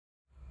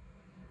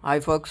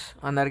Hi folks,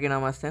 అందరికీ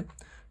నమస్తే.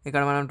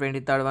 ఇక్కడ మనం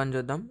 23rd వన్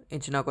చూద్దాం.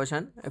 ఇచ్చిన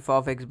క్వశ్చన్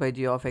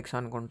f(x/g)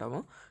 అనుకుంటాము.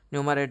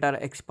 న్యూమరేటర్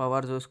x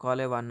పవర్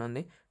చూసుకోవాలి, 1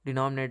 ఉంది.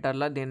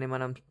 డినామినేటర్లో దీన్ని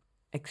మనం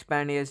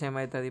ఎక్స్పాండ్ చేసి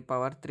ఏమవుతుంది,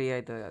 పవర్ 3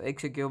 అవుతుంది కదా,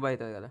 x³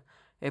 అవుతుంది కదా.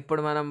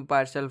 ఎప్పుడు మనం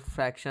పార్షియల్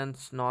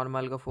ఫ్రాక్షన్స్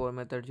నార్మల్గా 4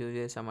 మెథడ్ యూజ్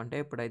చేసామంటే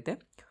ఎప్పుడైతే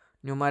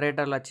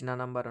న్యూమరేటర్లో చిన్న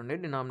నెంబర్ ఉండి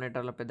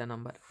డినామినేటర్లో పెద్ద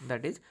number,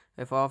 that is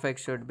f(x)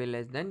 should be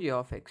less than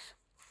g(x).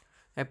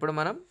 ఎప్పుడు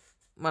మనం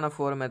మన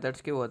 4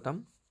 మెథడ్స్కి పోతాం.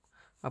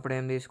 అప్పుడు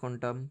ఏం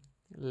తీసుకుంటాం,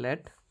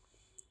 let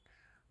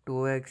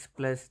 2x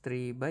plus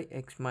 3 by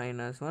x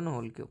minus 1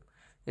 whole cube.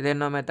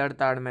 ఇదేనో method,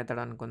 third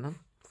method అనుకుందాం.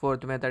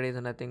 Fourth method is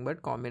nothing but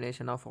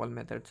combination of all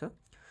methods.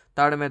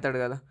 Third method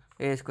కదా,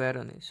 a²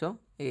 ఉంది. సో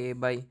a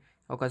బై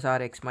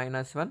ఒకసారి x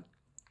మైనస్ 1,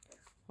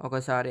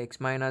 ఒకసారి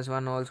x minus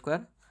 1 whole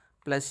square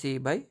plus c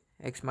by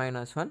x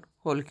minus 1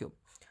 whole cube.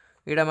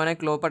 ఇక్కడ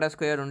మనకి లోపల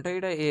square ఉంటే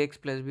ఇక్కడ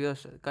ax ప్లస్ b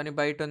వస్తుంది, కానీ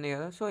బయట ఉంది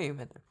కదా, సో ఈ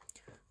మెథడ్.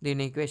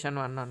 దీని ఈక్వేషన్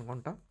 1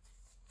 అనుకుంటాం.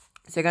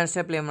 సెకండ్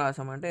స్టెప్లో ఏం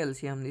రాస్తామంటే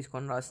ఎల్సిఎం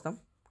తీసుకొని రాస్తాం.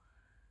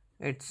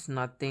 It's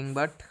nothing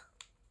but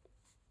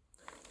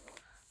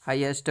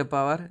highest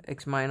power x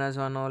minus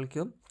 1 whole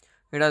cube.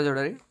 ఇక్కడ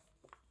చూడండి,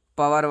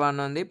 పవర్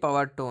 1 ఉంది,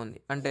 పవర్ 2 ఉంది,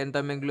 అంటే ఎంత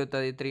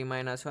మిగులుతుంది, 3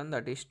 minus 1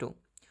 that is 2.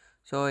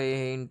 So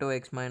a into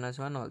x minus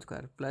 1 whole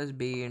square plus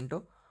b into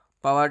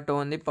power 2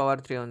 ఉంది,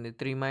 పవర్ 3 ఉంది,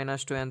 3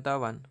 మైనస్ 2 ఎంత,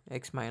 1,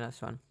 x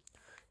మైనస్ 1.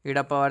 ఇక్కడ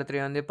పవర్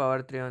 3 ఉంది,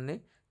 పవర్ 3 ఉంది,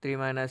 3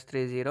 minus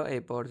 3 0, a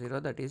power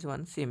 0 that is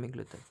 1, c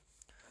మిగులుతుంది.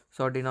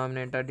 సో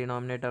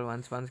డినామినేటర్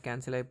వన్స్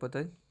క్యాన్సిల్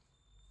అయిపోతుంది.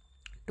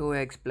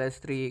 2x plus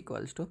 3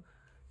 equals to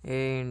a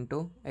into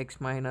x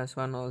minus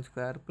 1 whole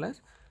square plus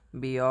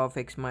b of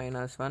x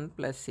minus 1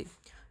 plus c.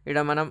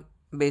 ఇక్కడ మనం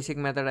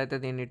basic method అయితే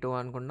దీన్ని 2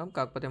 అనుకుంటాం,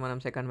 కాకపోతే మనం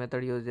సెకండ్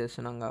మెథడ్ యూజ్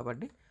చేస్తున్నాం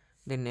కాబట్టి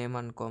దీన్ని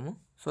ఏమనుకోము.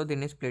 సో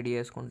దీన్ని స్ప్లిట్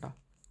చేసుకుంటాం.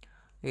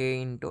 a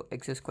into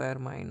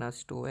x² minus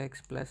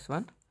 2x plus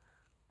 1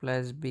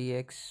 plus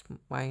bx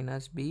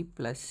minus b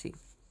plus c.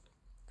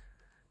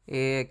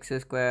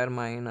 ax²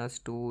 minus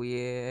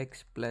 2ax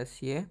plus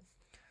a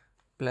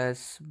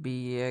plus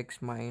bx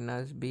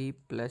minus b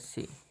plus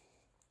c.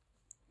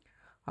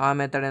 ఆ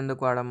మెథడ్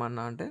ఎందుకు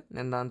వాడమన్నా అంటే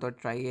నేను దాంతో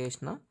ట్రై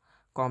చేసిన,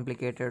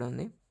 కాంప్లికేటెడ్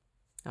ఉంది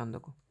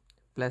అందుకు.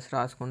 ప్లస్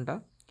రాసుకుంటా,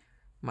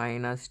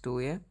 minus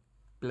 2a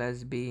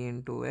plus b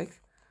into x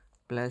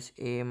plus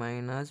a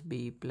minus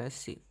b plus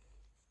c.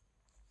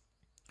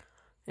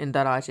 ఇంత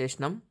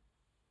రాసేసినాం.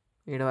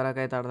 ఇటు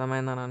వరకు అయితే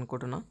అర్థమైందని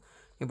అనుకుంటున్నా.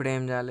 ఇప్పుడు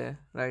ఏం చేయాలి,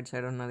 రైట్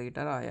సైడ్ ఉన్నది ఇట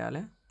రాయాలి.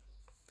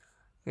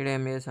 ఇక్కడ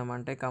ఏం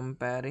చేసామంటే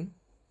comparing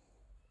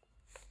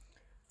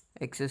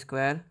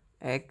x²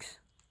 x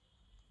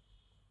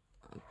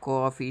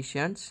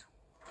coefficients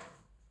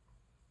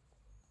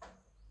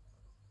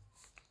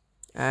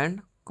and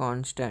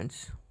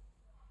constants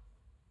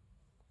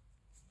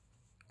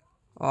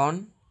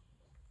on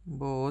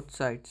both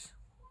sides.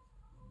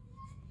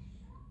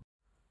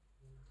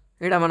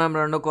 ఇక్కడ మనం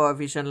రెండు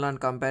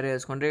కోఎఫిషియంట్లను కంపేర్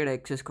చేసుకుంటే ఇక్కడ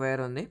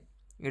x² ఉంది,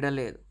 ఇక్కడ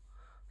లేదు.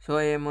 సో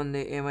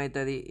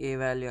ఏమవుతుంది, ఏ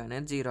వాల్యూ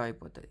అనేది 0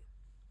 అయిపోతుంది.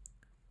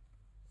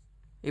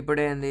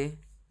 ఇప్పుడు ఏంది,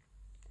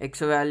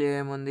 x వాల్యూ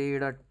ఏముంది,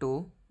 ఇక్కడ 2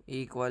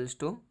 equals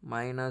to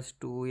minus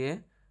 2a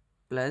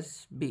plus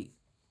b.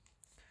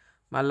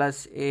 మళ్ళీ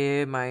a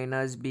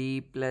minus b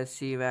plus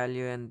c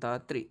value ఎంత,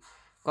 3.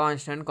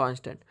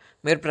 కాన్స్టెంట్.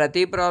 మీరు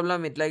ప్రతి ప్రాబ్లం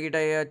ఇట్లా గిట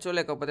వేయచ్చు,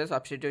 లేకపోతే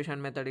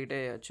సబ్స్టిట్యూషన్ మెథడ్ గిట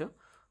వేయచ్చు.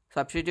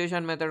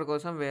 సబ్స్టిట్యూషన్ మెథడ్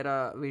కోసం వేరే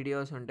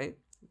వీడియోస్ ఉంటాయి,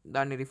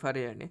 దాన్ని రిఫర్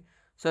చేయండి.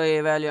 సో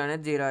ఏ వాల్యూ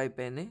అనేది 0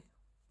 అయిపోయింది.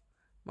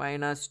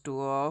 Minus 2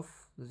 of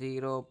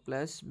 0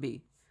 plus b,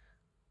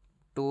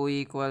 2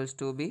 equals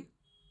to b,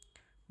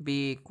 b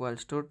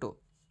equals to 2.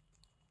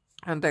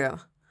 అంతే కదా.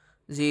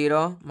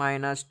 0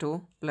 minus 2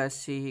 plus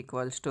c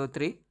equals to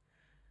 3,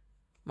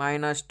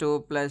 minus 2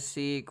 plus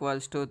c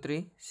equals to 3,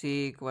 c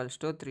equals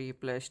to 3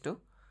 plus 2,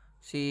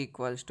 c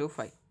equals to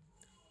 5.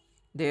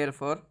 There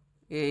four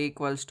a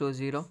equals to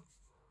 0,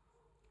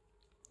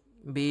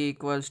 b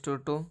equals to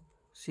 2,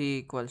 c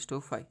equals to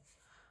 5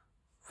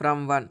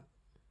 from 1.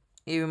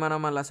 ఇవి మనం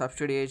మళ్ళీ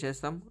substitute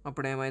చేసేస్తాం.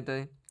 అప్పుడు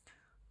ఏమవుతుంది,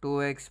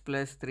 2x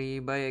plus 3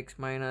 by x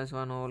minus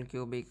 1 whole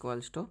cube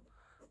equals to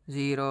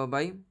 0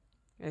 by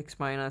x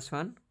minus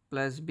 1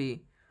 plus b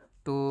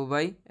 2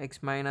 by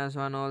x minus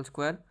 1 whole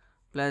square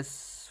plus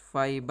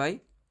 5 by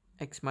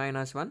x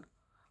minus 1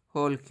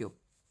 whole cube.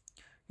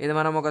 ఇది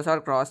మనం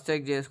ఒకసారి cross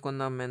check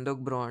చేసుకుందాం.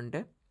 ఎందుకు బ్రో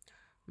అంటే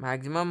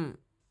మ్యాక్సిమం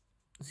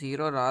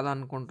 0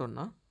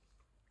 రాదనుకుంటున్నా.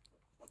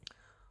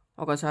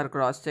 ఒకసారి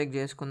క్రాస్ చెక్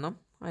చేసుకుందాం,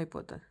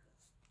 అయిపోతుంది.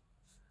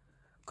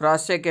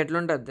 Cross check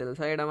ఎట్లుంటుంది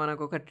తెలుసా, ఇక్కడ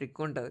మనకు ఒక ట్రిక్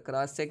ఉంటుంది.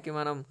 క్రాస్ చెక్కి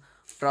మనం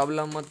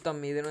ప్రాబ్లం మొత్తం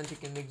మీది నుంచి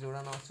కిందికి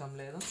చూడని అవసరం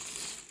లేదు.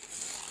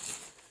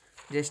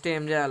 జస్ట్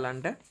ఏం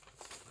చేయాలంటే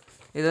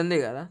ఇది ఉంది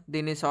కదా,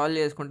 దీన్ని సాల్వ్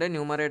చేసుకుంటే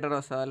న్యూమరేటర్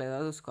వస్తుందా లేదా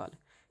చూసుకోవాలి.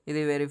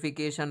 ఇది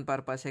వెరిఫికేషన్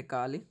పర్పసే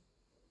కాలి.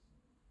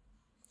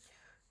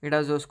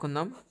 ఇక్కడ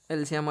చూసుకుందాం.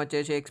 ఎల్సిఎం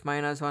వచ్చేసి x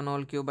మైనస్ 1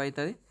 హోల్ క్యూబ్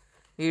అవుతుంది.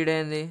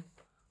 ఈడేంది,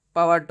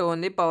 పవర్ 2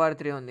 ఉంది, పవర్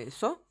 3 ఉంది.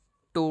 So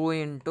 2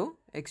 into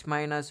x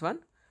minus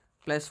 1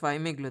 plus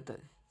 5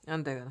 మిగులుతుంది,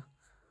 అంతే కదా.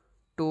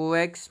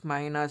 2x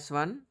minus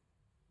 1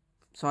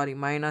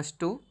 minus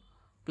 2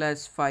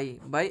 plus 5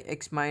 by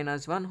x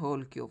minus 1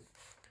 whole cube.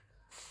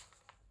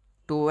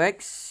 2x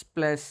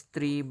plus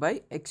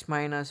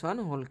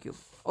 3/x-1 whole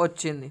cube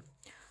వచ్చింది.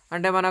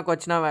 అంటే మనకు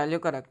వచ్చిన వాల్యూ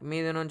కరెక్ట్.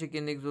 మీద నుంచి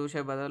కిందికి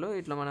చూసే బదులు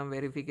ఇట్లా మనం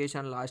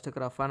వెరిఫికేషన్ లాస్ట్కి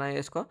రఫ్ అనే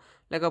చేసుకో,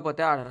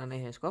 లేకపోతే ఆర్డర్ అనే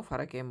చేసుకో,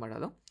 ఫరక్ ఏం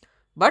పడదు.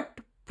 బట్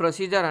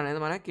ప్రొసీజర్ అనేది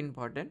మనకి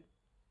ఇంపార్టెంట్.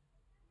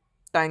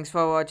 Thanks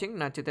for watching.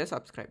 నచ్చితే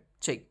సబ్స్క్రైబ్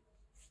చెయ్యి.